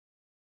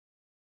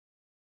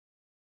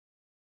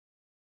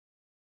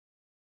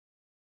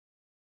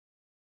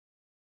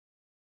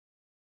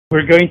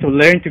We're going to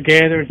learn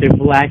together the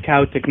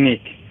blackout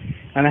technique.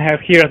 And I have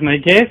here as my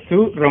guest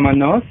too,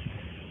 Romanos,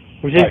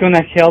 which is going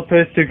to help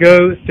us to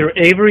go through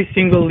every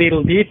single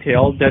little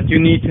detail that you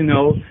need to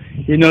know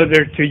in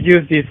order to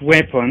use this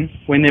weapon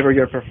whenever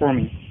you're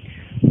performing.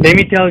 Let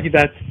me tell you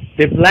that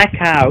the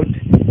blackout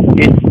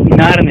is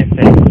not an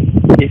effect,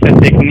 it's a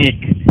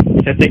technique.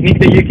 It's a technique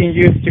that you can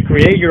use to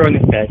create your own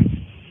effects.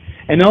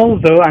 And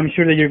although I'm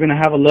sure that you're going to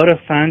have a lot of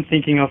fun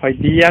thinking of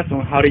ideas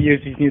on how to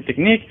use this new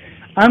technique,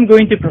 I'm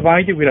going to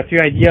provide you with a few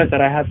ideas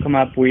that I have come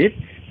up with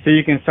so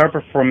you can start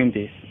performing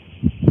this.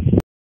 The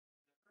first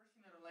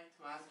thing that I'd like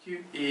to ask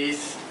you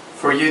is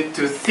for you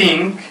to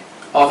think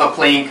of a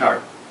playing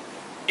card.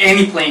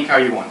 Any playing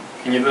card you want.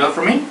 Can you do that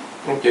for me?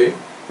 Okay.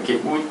 Okay,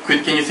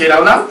 can you say it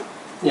out loud?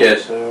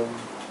 Yes,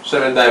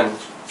 7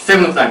 diamonds.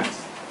 7 of diamonds.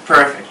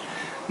 Perfect.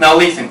 Now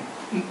listen,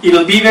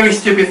 it'll be very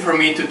stupid for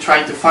me to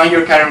try to find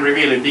your card and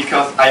reveal it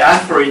because I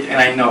asked for it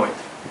and I know it.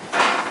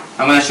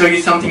 I'm going to show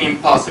you something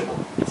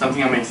impossible,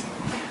 something amazing.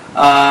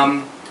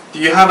 Do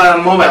you have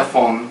a mobile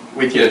phone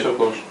with you? Yes, of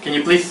course. Can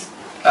you please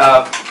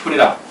put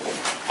it up?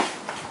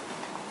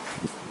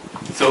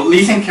 So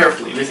listen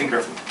carefully, listen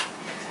carefully.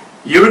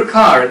 Your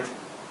card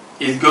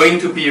is going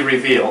to be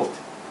revealed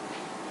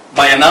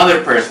by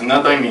another person,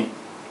 not by me.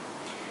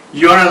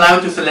 You are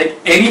allowed to select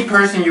any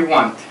person you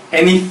want,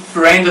 any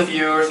friend of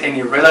yours,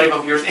 any relative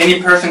of yours,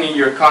 any person in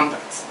your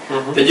contacts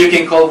that you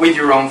can call with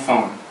your own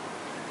phone.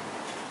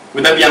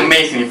 Would that be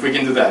amazing if we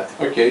can do that?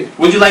 Okay.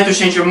 Would you like to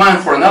change your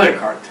mind for another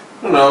card?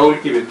 No, we'll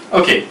keep it.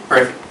 Okay,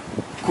 perfect.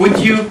 Could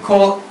you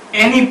call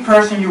any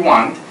person you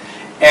want,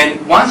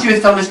 and once you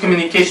establish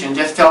communication,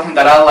 just tell him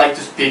that I'd like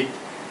to speak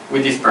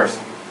with this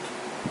person.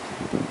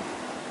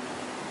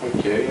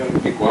 Okay, I'll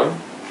pick one.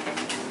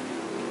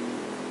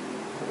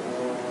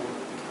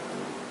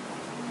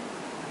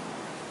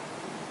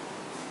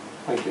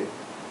 Okay.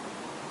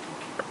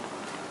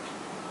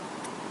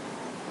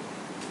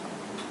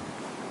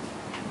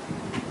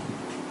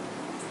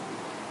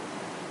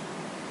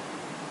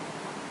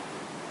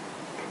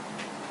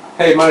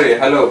 Hey Maria,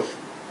 hello.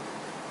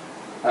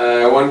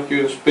 I want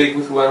you to speak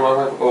with one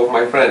of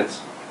my friends.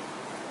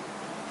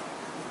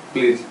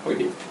 Please,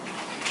 okay.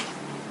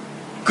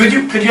 Could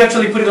you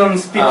actually put it on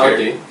speaker?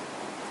 Okay.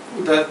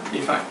 Would that be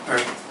fine?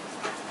 Perfect.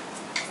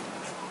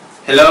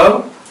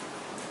 Hello?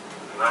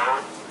 Hello?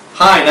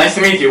 Hi, nice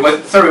to meet you.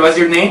 Sorry, what's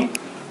your name?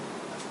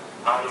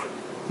 Marius.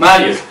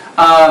 Marius.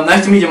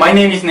 Nice to meet you. My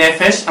name is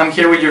Nefesh. I'm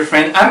here with your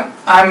friend.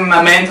 I'm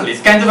a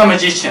mentalist, kind of a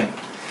magician.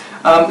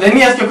 Let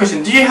me ask you a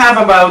question. Do you have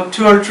about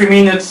 2 or 3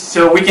 minutes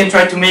so we can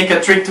try to make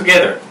a trick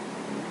together?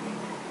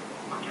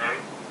 Okay.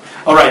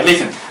 Alright,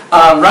 listen.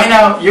 Right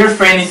now, your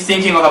friend is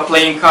thinking of a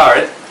playing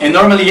card, and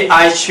normally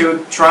I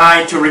should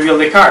try to reveal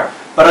the card.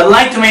 But I'd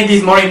like to make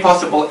this more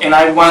impossible, and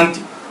I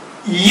want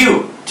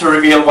you to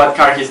reveal what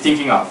card he's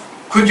thinking of.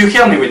 Could you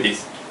help me with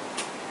this?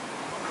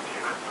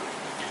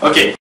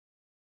 Okay.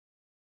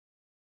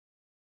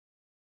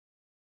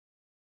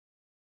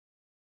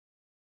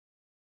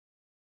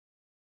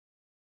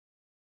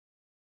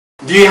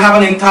 Do you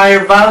have an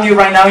entire value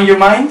right now in your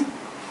mind?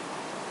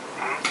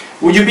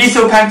 Would you be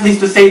so kind, please,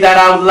 to say that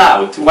out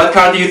loud? What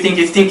card do you think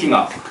he's thinking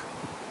of? 7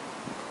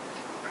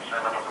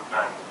 of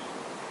diamonds.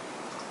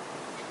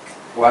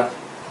 What?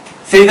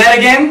 Say that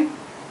again?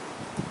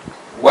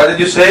 What did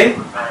you say?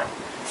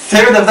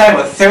 7 of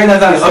diamonds. 7 of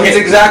diamonds. Yes,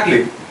 Okay.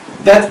 exactly.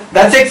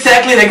 That's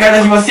exactly the card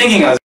that he was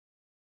thinking of.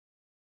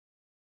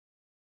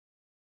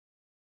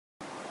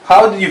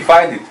 How did you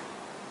find it?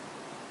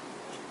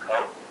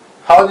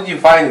 How did you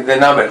find it, the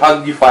number? How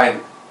did you find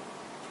it?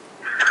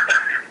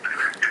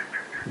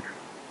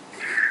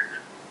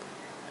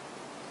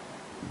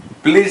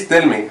 Please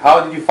tell me,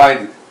 how did you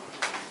find it?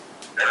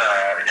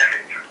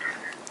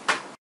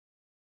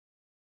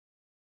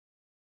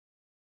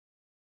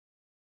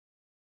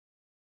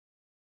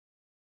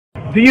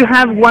 Do you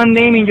have one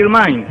name in your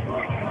mind?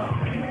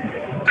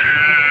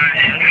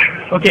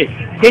 Okay,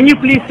 can you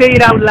please say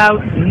it out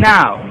loud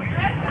now?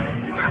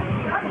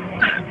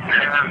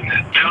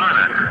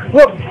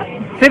 Whoa.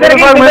 Say that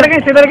again, say that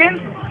again, say that again.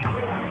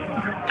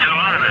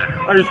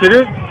 Joanna. Are you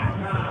serious?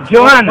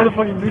 Joanna.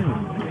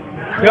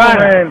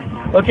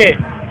 Joanna. Okay.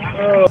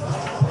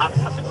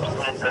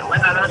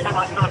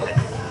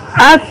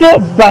 Asso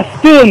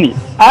Bastuni.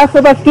 Asso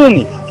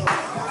Bastuni.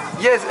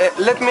 Yes,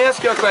 let me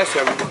ask you a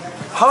question.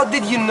 How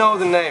did you know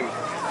the name?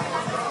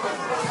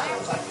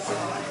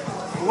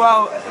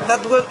 Wow,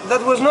 that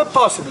was not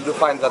possible to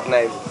find that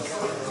name.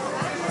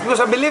 It was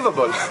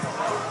unbelievable.